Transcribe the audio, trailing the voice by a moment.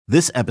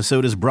This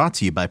episode is brought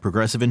to you by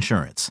Progressive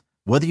Insurance.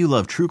 Whether you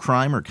love true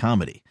crime or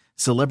comedy,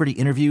 celebrity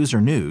interviews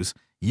or news,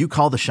 you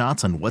call the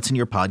shots on what's in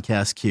your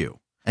podcast queue.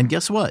 And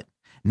guess what?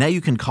 Now you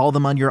can call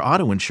them on your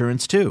auto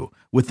insurance too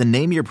with the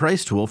Name Your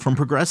Price tool from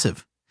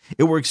Progressive.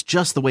 It works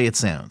just the way it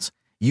sounds.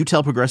 You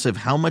tell Progressive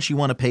how much you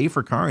want to pay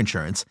for car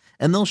insurance,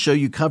 and they'll show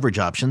you coverage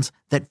options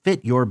that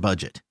fit your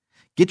budget.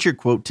 Get your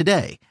quote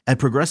today at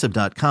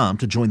Progressive.com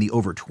to join the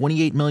over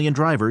 28 million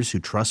drivers who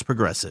trust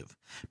Progressive.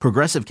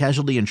 Progressive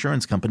Casualty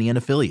Insurance Company and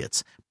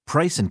Affiliates.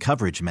 Price and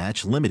coverage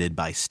match limited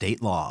by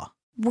state law.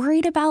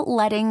 Worried about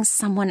letting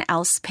someone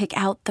else pick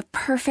out the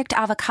perfect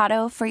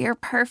avocado for your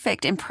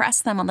perfect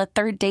impress them on the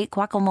third date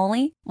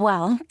guacamole?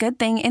 Well, good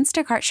thing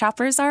Instacart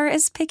shoppers are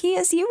as picky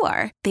as you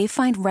are. They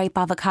find ripe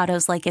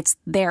avocados like it's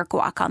their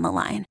guac on the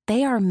line.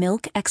 They are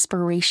milk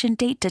expiration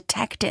date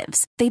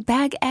detectives. They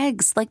bag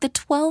eggs like the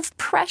 12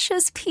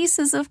 precious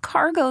pieces of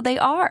cargo they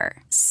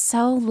are.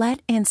 So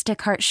let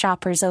Instacart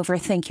shoppers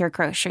overthink your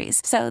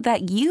groceries so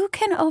that you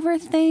can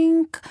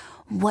overthink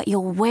what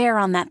you'll wear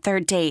on that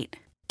third date.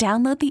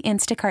 Download the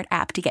Instacart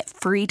app to get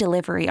free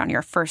delivery on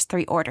your first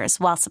 3 orders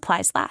while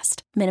supplies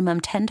last.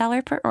 Minimum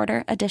 $10 per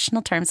order.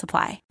 Additional terms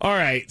apply. All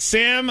right.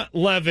 Sam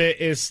Levitt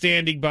is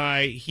standing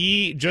by.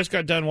 He just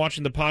got done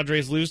watching the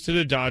Padres lose to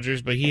the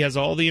Dodgers, but he has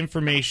all the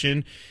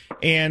information.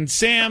 And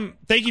Sam,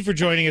 thank you for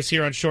joining us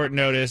here on short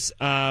notice.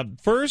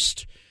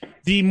 First,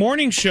 the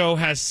morning show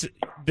has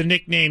the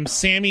nickname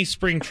Sammy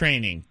Spring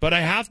Training, but I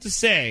have to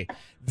say,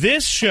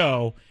 this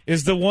show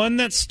is the one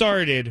that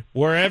started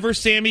wherever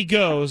Sammy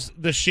goes,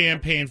 the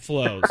champagne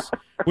flows,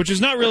 which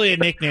is not really a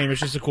nickname. It's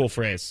just a cool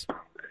phrase.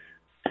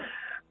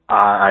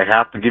 I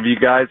have to give you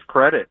guys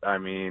credit. I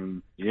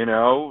mean,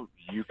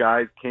 you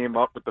guys came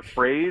up with the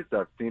phrase.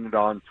 I've seen it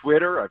on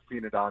Twitter. I've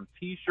seen it on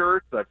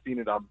T-shirts. I've seen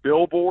it on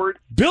billboards.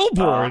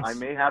 Billboards? I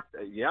may have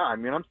to, yeah, I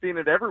mean, I'm seeing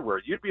it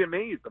everywhere. You'd be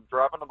amazed. I'm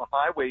driving on the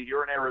highway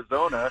here in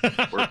Arizona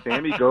where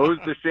Sammy goes,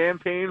 the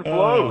champagne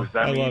flows.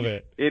 I love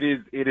it.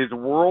 It is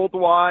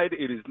worldwide.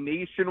 It is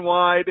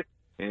nationwide.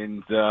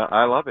 And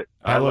I love it.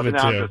 I love it too.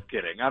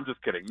 I'm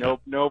just kidding.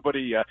 No,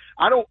 nobody.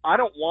 I don't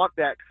want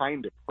that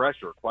kind of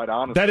pressure. Quite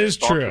honestly, that is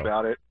true.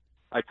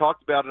 I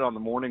talked about it on the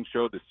morning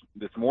show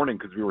this morning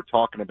because we were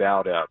talking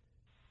about,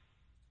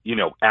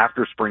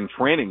 after spring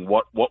training,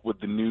 what would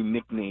the new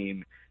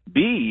nickname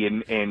be?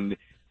 And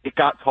it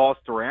got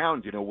tossed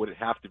around. Would it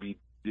have to be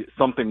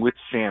something with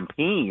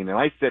champagne? And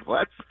I said,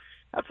 well,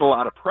 that's a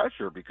lot of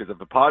pressure because if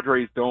the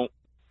Padres don't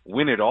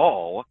win it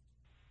all,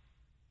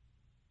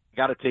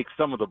 got to take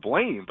some of the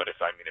blame, but if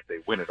they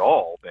win it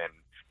all, then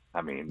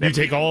you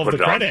take all of the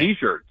credit.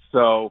 T-shirts.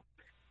 So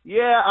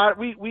yeah,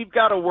 we've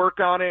got to work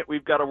on it.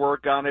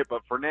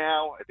 But for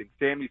now, I think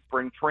Sammy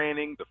Spring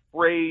Training, the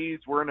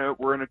phrase, we're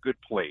in a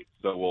good place.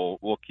 So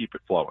we'll keep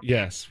it flowing.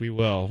 Yes, we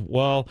will.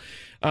 Well,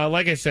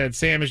 like I said,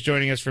 Sam is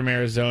joining us from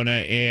Arizona,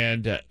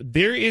 and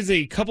there is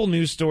a couple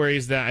news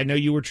stories that I know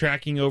you were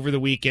tracking over the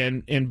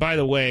weekend. And by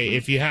the way,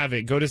 if you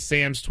haven't, go to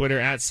Sam's Twitter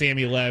at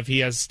SammyLev. He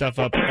has stuff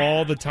up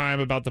all the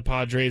time about the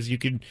Padres. You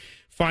can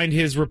find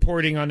his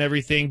reporting on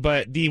everything.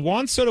 But the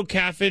Juan Soto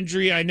calf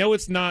injury, I know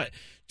it's not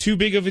too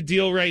big of a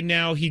deal right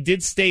now. He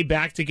did stay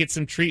back to get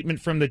some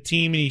treatment from the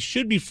team, and he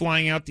should be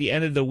flying out the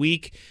end of the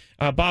week.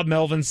 Bob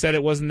Melvin said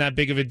it wasn't that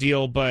big of a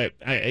deal, but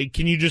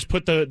can you just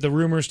put the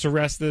rumors to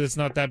rest that it's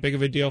not that big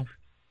of a deal?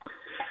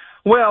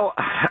 Well,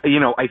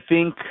 I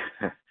think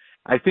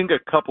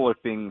a couple of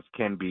things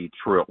can be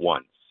true at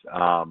once.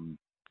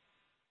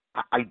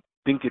 I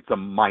think it's a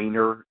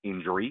minor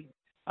injury.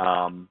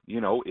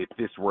 If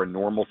this were a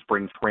normal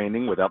spring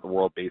training without the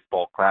World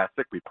Baseball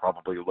Classic, we'd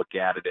probably look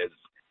at it as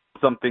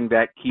something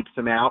that keeps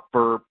him out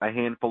for a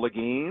handful of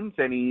games,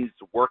 and he's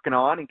working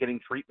on and getting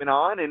treatment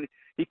on, and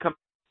he comes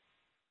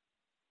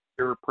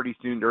here pretty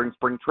soon during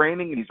spring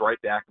training, and he's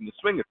right back in the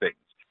swing of things.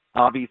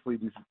 Obviously,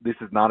 this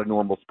is not a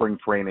normal spring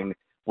training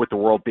with the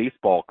World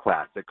Baseball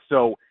Classic.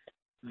 So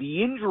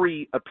the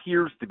injury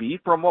appears to be,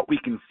 from what we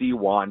can see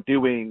Juan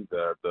doing,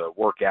 the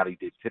workout he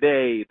did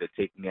today, the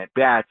taking at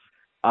bats,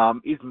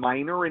 is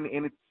minor, and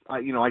it's,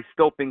 I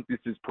still think this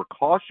is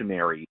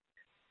precautionary,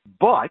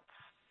 but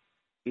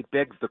it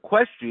begs the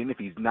question, if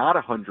he's not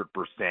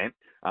 100%,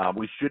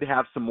 we should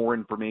have some more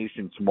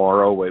information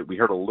tomorrow. We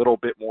heard a little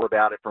bit more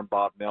about it from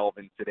Bob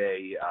Melvin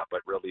today,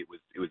 but really it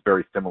was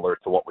very similar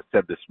to what was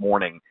said this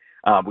morning.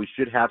 We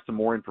should have some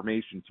more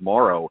information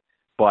tomorrow,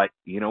 but,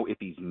 if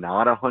he's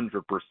not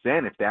 100%,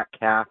 if that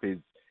calf is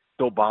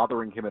still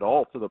bothering him at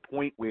all to the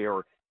point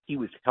where he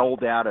was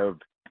held out of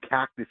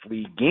Cactus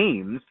League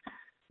games,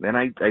 then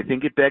I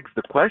think it begs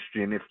the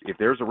question if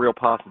there's a real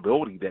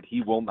possibility that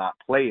he will not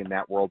play in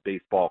that World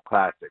Baseball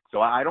Classic.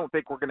 So I don't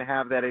think we're going to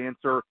have that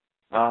answer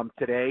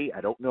today.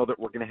 I don't know that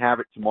we're going to have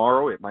it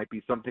tomorrow. It might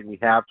be something we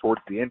have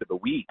towards the end of the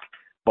week.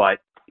 But,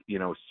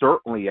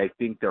 certainly I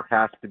think there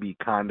has to be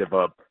kind of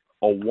a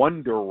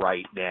wonder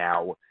right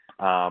now.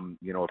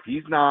 If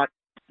he's not,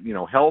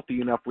 healthy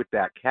enough with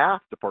that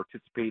calf to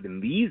participate in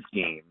these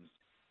games,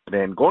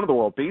 then going to the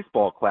World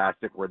Baseball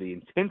Classic, where the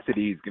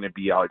intensity is going to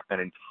be an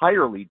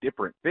entirely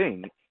different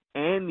thing,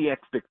 and the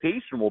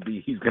expectation will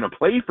be he's going to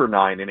play for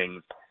 9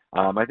 innings,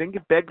 I think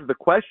it begs the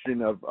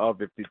question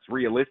of if it's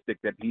realistic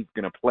that he's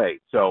going to play.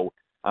 So,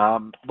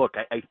 look,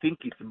 I think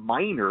it's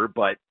minor,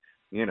 but,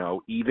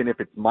 even if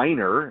it's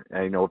minor,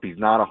 if he's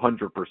not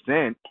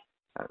 100%,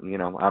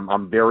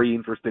 I'm very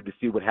interested to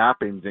see what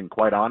happens. And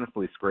quite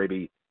honestly,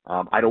 Scraby,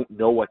 I don't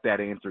know what that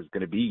answer is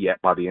going to be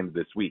yet by the end of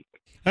this week.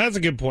 That's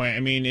a good point. I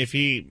mean, if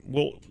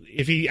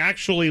he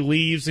actually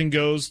leaves and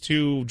goes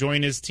to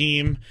join his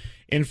team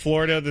in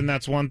Florida, then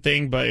that's one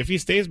thing. But if he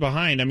stays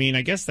behind, I mean,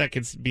 I guess that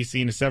could be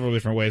seen in several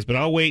different ways. But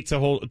I'll wait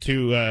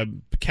to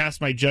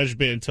cast my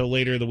judgment until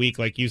later in the week,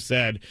 like you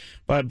said.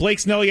 But Blake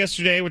Snell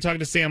yesterday, we're talking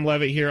to Sam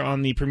Levitt here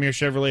on the Premier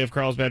Chevrolet of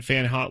Carlsbad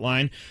fan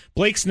hotline.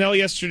 Blake Snell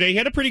yesterday, he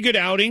had a pretty good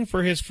outing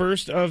for his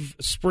first of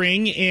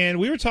spring, and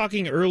we were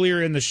talking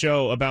earlier in the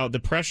show about the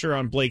pressure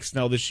on Blake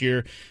Snell this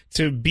year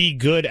to be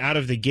good out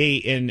of the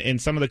gate, and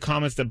some of the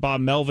comments that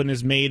Bob Melvin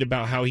has made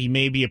about how he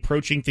may be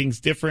approaching things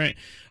different.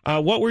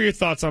 What were your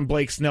thoughts on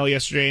Blake Snell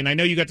yesterday? And I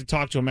know you got to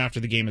talk to him after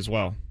the game as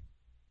well.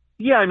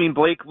 Yeah, I mean,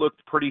 Blake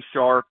looked pretty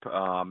sharp,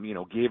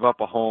 gave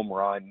up a home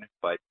run,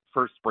 but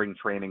first spring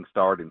training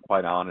start, and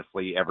quite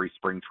honestly, every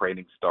spring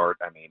training start,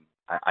 I mean,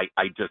 I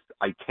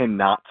tend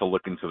not to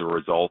look into the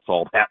results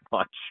all that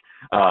much.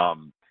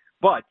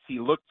 But he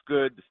looked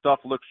good. The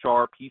stuff looked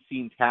sharp. He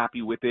seemed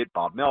happy with it.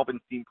 Bob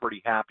Melvin seemed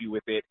pretty happy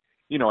with it.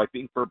 I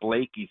think for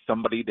Blake, he's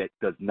somebody that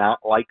does not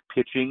like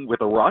pitching with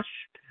a rush.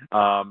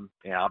 And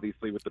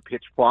obviously with the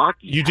pitch clock.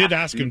 You did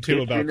ask him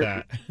too about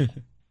that.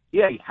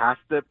 Yeah, he has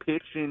to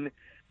pitch in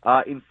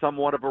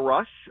somewhat of a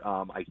rush.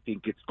 I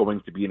think it's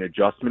going to be an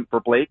adjustment for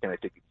Blake, and I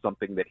think it's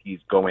something that he's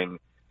going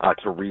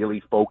to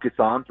really focus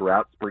on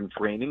throughout spring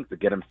training to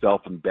get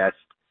himself in best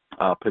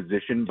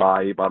position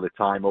by the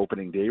time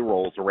opening day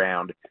rolls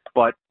around.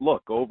 But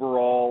look,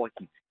 overall,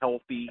 he's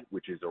healthy,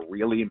 which is a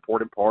really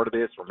important part of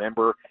this.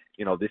 Remember,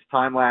 this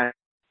time last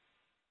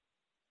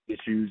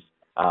issues.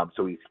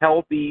 So he's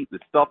healthy. The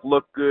stuff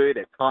looked good.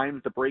 At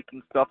times, the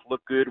breaking stuff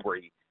looked good, where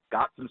he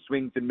got some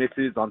swings and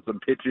misses on some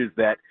pitches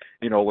that,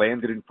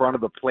 landed in front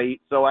of the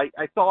plate. So I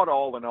thought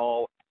all in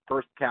all,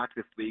 first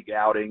Cactus League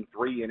outing,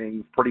 3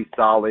 innings, pretty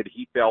solid.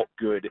 He felt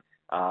good.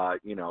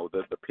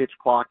 The pitch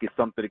clock is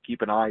something to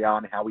keep an eye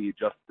on, how he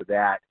adjusts to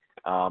that.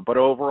 But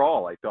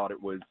overall, I thought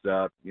it was,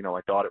 as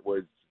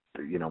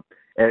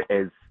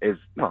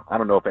well, I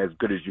don't know if as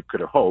good as you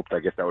could have hoped. I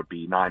guess that would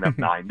be 9 up,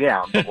 9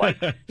 down.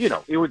 But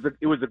it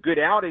was a good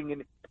outing.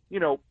 And,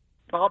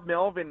 Bob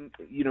Melvin,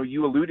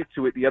 you alluded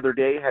to it the other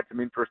day, had some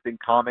interesting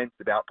comments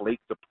about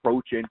Blake's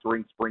approach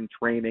entering spring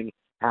training,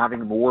 having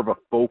more of a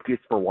focus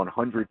for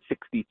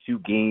 162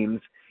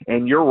 games.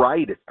 And you're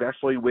right,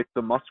 especially with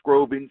the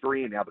Musgrove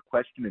injury. And now the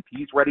question, if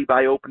he's ready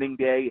by opening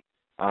day,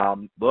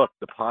 look,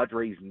 the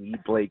Padres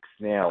need Blake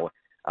Snell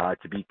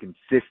to be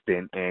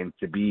consistent and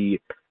to be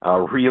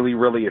really,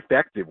 really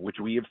effective, which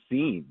we have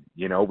seen.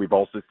 We've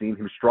also seen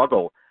him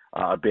struggle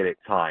a bit at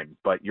times.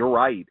 But you're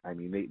right. I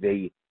mean,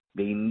 they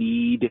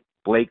need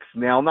Blake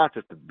Snell, not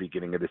just at the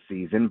beginning of the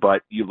season,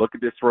 but you look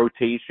at this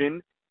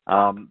rotation,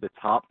 the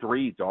top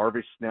 3,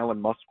 Darvish, Snell,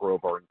 and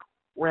Musgrove, are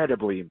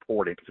incredibly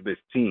important to this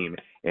team,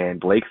 and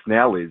Blake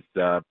Snell is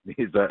a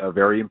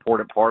very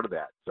important part of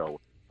that.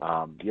 So,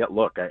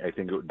 look, I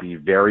think it would be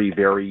very,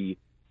 very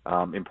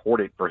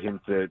important for him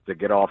to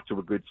get off to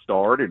a good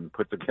start and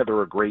put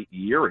together a great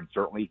year, and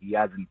certainly he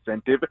has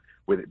incentive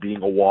with it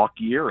being a walk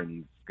year, and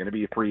he's going to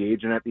be a free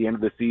agent at the end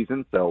of the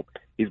season, so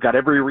he's got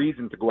every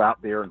reason to go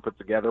out there and put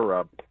together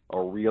a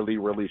really,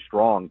 really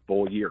strong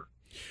full year.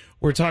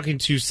 We're talking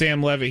to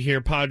Sam Levitt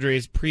here,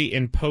 Padres pre-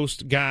 and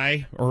post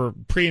guy, or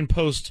pre- and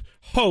post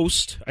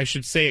host, I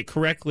should say it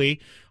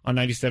correctly, on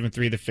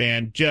 97.3 The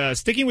Fan.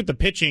 Just sticking with the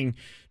pitching,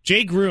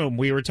 Jay Groom,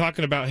 we were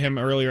talking about him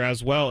earlier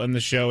as well in the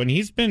show, and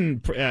he's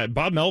been,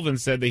 Bob Melvin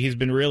said that he's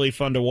been really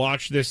fun to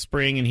watch this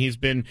spring, and he's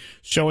been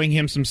showing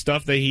him some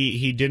stuff that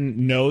he didn't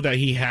know that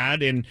he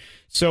had, and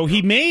so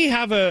he may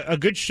have a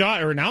good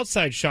shot or an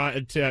outside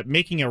shot at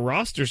making a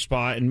roster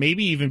spot and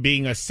maybe even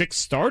being a 6th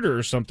starter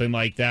or something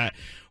like that.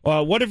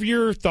 What have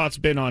your thoughts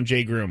been on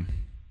Jay Groom?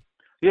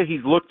 Yeah,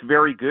 he's looked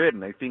very good,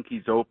 and I think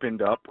he's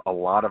opened up a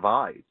lot of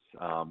eyes.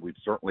 We've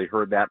certainly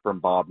heard that from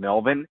Bob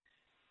Melvin.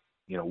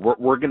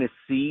 We're going to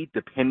see,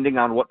 depending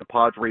on what the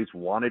Padres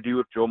want to do,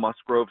 if Joe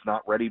Musgrove's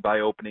not ready by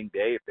opening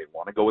day, if they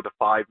want to go with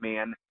a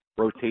 5-man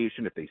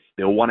rotation, if they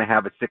still want to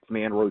have a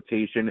 6-man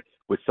rotation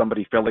with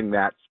somebody filling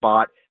that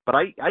spot. But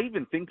I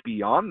even think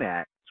beyond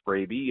that,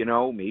 Scraby,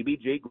 maybe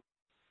Jay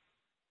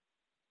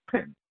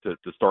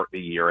to start the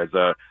year as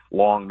a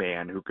long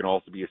man who can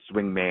also be a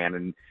swing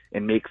man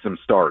and make some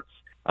starts.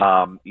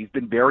 He's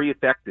been very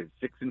effective,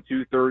 6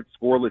 2/3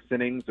 scoreless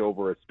innings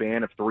over a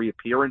span of 3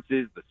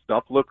 appearances. The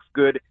stuff looks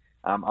good.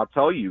 I'll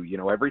tell you,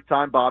 every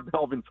time Bob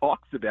Melvin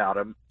talks about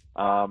him,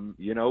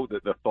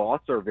 the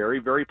thoughts are very,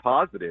 very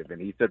positive.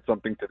 And he said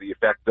something to the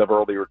effect of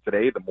earlier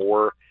today, the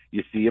more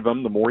you see of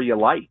him, the more you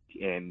like.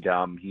 And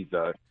he's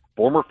a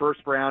former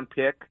first-round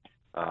pick,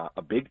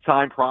 a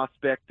big-time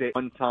prospect at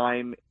one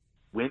time,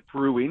 went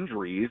through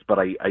injuries, but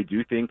I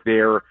do think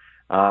there's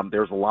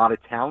a lot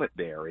of talent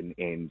there. And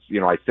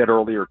I said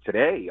earlier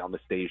today on the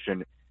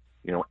station,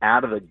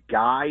 out of the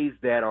guys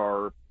that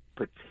are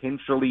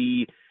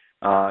potentially,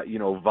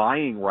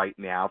 vying right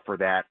now for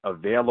that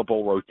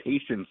available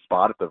rotation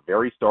spot at the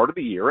very start of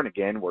the year. And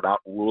again, we're not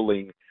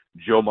ruling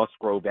Joe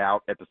Musgrove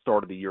out at the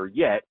start of the year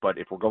yet, but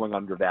if we're going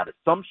under that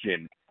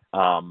assumption,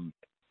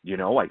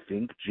 I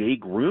think Jay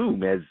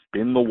Groom has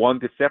been the one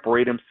to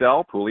separate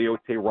himself. Julio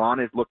Teheran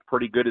has looked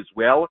pretty good as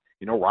well.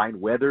 Ryan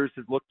Weathers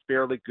has looked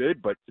fairly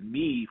good, but to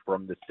me,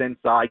 from the sense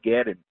I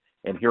get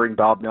and hearing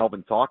Bob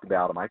Melvin talk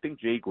about him, I think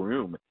Jay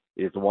Groom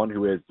is the one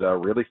who has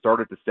really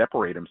started to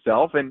separate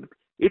himself. And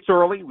it's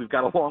early. We've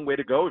got a long way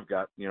to go. We've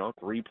got,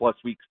 3+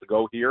 weeks to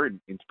go here in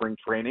spring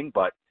training,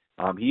 but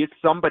he is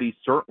somebody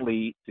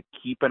certainly to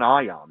keep an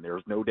eye on.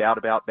 There's no doubt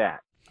about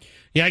that.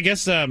 Yeah, I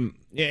guess, and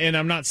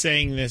I'm not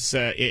saying this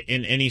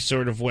in any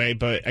sort of way,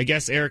 but I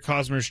guess Eric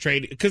Hosmer's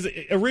trade, because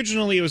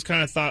originally it was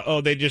kind of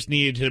thought, they just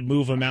needed to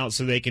move him out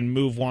so they can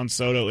move Juan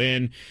Soto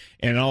in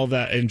and all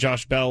that, and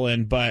Josh Bell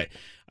in. But,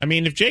 I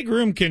mean, if Jay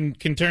Groom can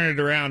turn it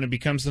around and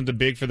become something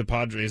big for the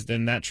Padres,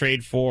 then that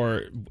trade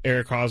for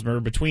Eric Hosmer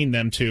between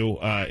them two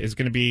is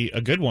going to be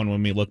a good one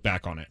when we look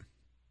back on it.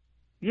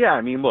 Yeah,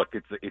 I mean, look,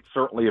 it's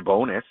certainly a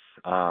bonus.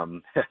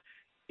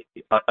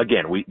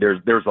 Again,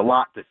 there's a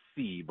lot to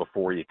see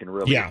before you can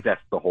really assess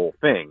the whole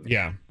thing.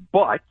 Yeah.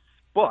 But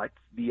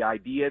the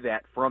idea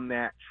that from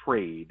that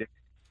trade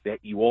that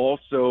you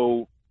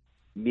also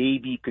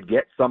maybe could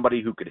get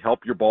somebody who could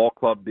help your ball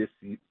club this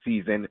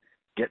season,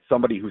 get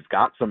somebody who's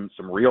got some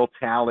real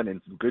talent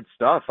and some good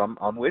stuff,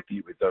 I'm with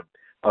you. It's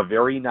a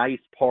very nice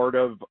part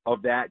of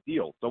that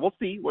deal. So we'll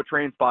see what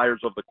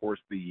transpires over the course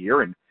of the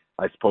year, and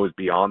I suppose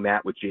beyond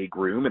that with Jay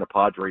Groom in a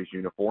Padres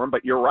uniform.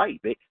 But you're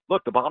right.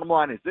 The bottom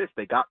line is this.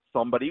 They got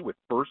somebody with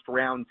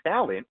first-round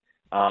talent,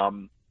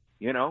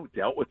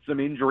 dealt with some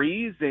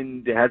injuries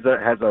and has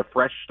a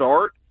fresh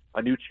start,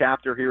 a new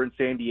chapter here in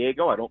San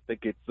Diego. I don't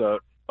think it's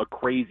a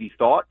crazy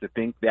thought to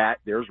think that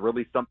there's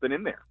really something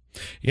in there.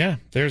 Yeah,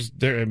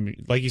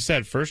 like you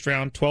said, first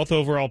round, 12th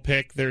overall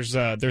pick. There's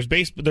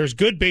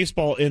good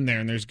baseball in there,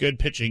 and there's good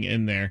pitching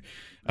in there.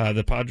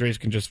 The Padres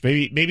can just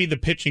maybe the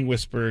pitching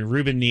whisperer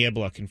Ruben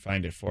Niebla can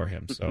find it for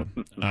him. So,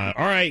 all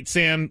right,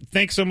 Sam,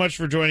 thanks so much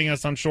for joining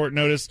us on short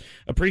notice.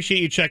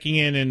 Appreciate you checking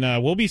in,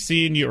 and we'll be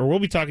seeing you, or we'll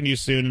be talking to you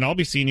soon, and I'll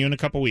be seeing you in a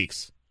couple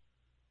weeks.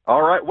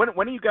 All right. When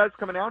are you guys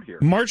coming out here?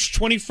 March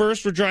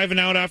 21st, we're driving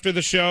out after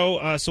the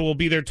show, so we'll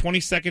be there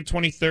 22nd,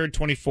 23rd,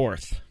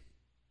 24th.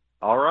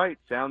 All right.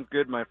 Sounds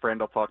good, my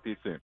friend. I'll talk to you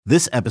soon.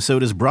 This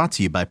episode is brought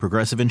to you by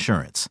Progressive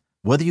Insurance.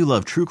 Whether you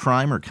love true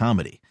crime or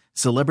comedy,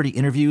 celebrity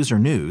interviews or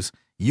news,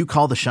 you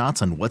call the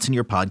shots on what's in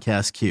your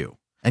podcast queue.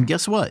 And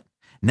guess what?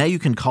 Now you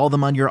can call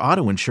them on your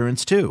auto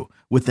insurance too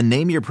with the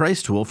Name Your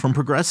Price tool from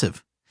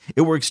Progressive.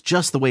 It works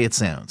just the way it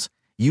sounds.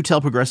 You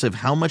tell Progressive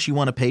how much you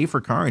want to pay for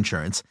car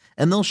insurance,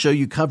 and they'll show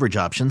you coverage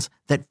options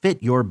that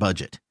fit your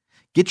budget.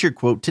 Get your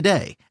quote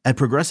today at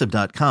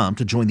Progressive.com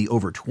to join the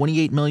over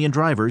 28 million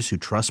drivers who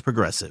trust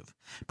Progressive.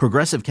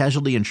 Progressive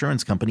Casualty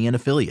Insurance Company and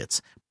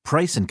Affiliates.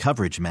 Price and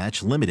coverage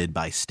match limited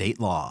by state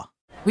law.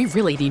 We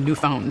really need new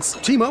phones.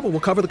 T-Mobile will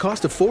cover the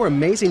cost of 4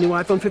 amazing new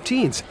iPhone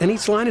 15s, and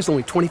each line is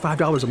only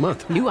 $25 a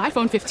month. New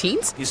iPhone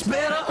 15s? It's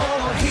better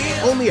over here.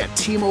 Only at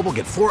T-Mobile,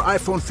 get 4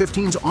 iPhone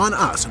 15s on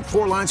us and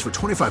 4 lines for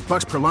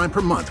 $25 per line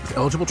per month with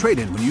eligible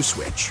trade-in when you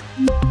switch.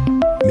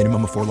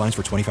 Minimum of 4 lines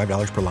for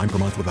 $25 per line per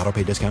month with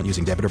autopay discount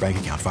using debit or bank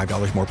account.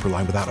 $5 more per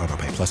line without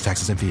autopay, plus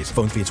taxes and fees.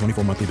 Phone fee at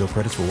 24 monthly bill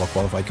credits for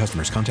well-qualified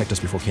customers. Contact us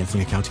before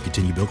canceling account to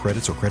continue bill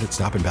credits or credit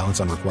stop and balance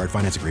on required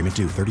finance agreement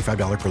due.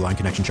 $35 per line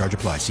connection charge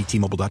applies. See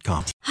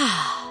T-Mobile.com.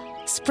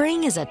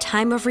 Spring is a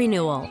time of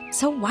renewal,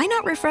 so why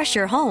not refresh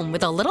your home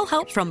with a little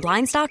help from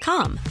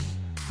Blinds.com?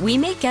 We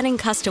make getting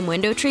custom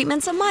window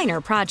treatments a minor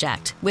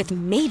project with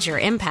major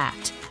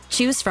impact.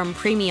 Choose from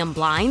premium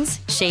blinds,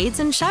 shades,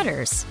 and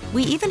shutters.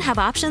 We even have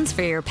options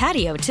for your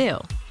patio, too.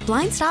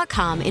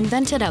 Blinds.com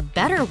invented a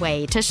better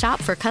way to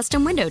shop for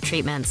custom window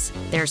treatments.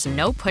 There's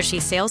no pushy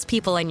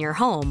salespeople in your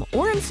home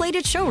or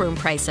inflated showroom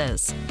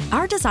prices.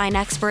 Our design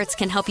experts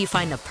can help you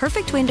find the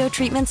perfect window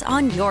treatments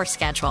on your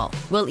schedule.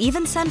 We'll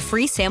even send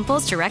free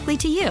samples directly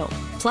to you.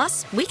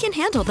 Plus, we can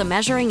handle the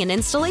measuring and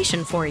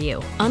installation for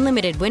you.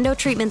 Unlimited window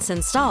treatments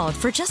installed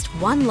for just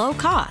one low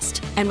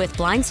cost. And with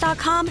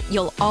Blinds.com,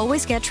 you'll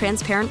always get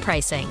transparent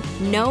pricing.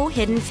 No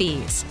hidden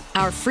fees.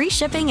 Our free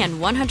shipping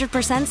and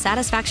 100%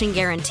 satisfaction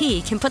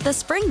guarantee can put the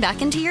spring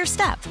back into your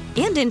step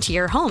and into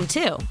your home,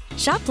 too.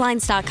 Shop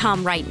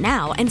Blinds.com right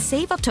now and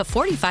save up to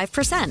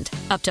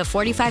 45%. Up to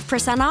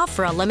 45% off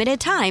for a limited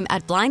time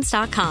at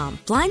Blinds.com.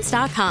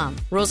 Blinds.com.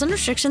 Rules and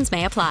restrictions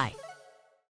may apply.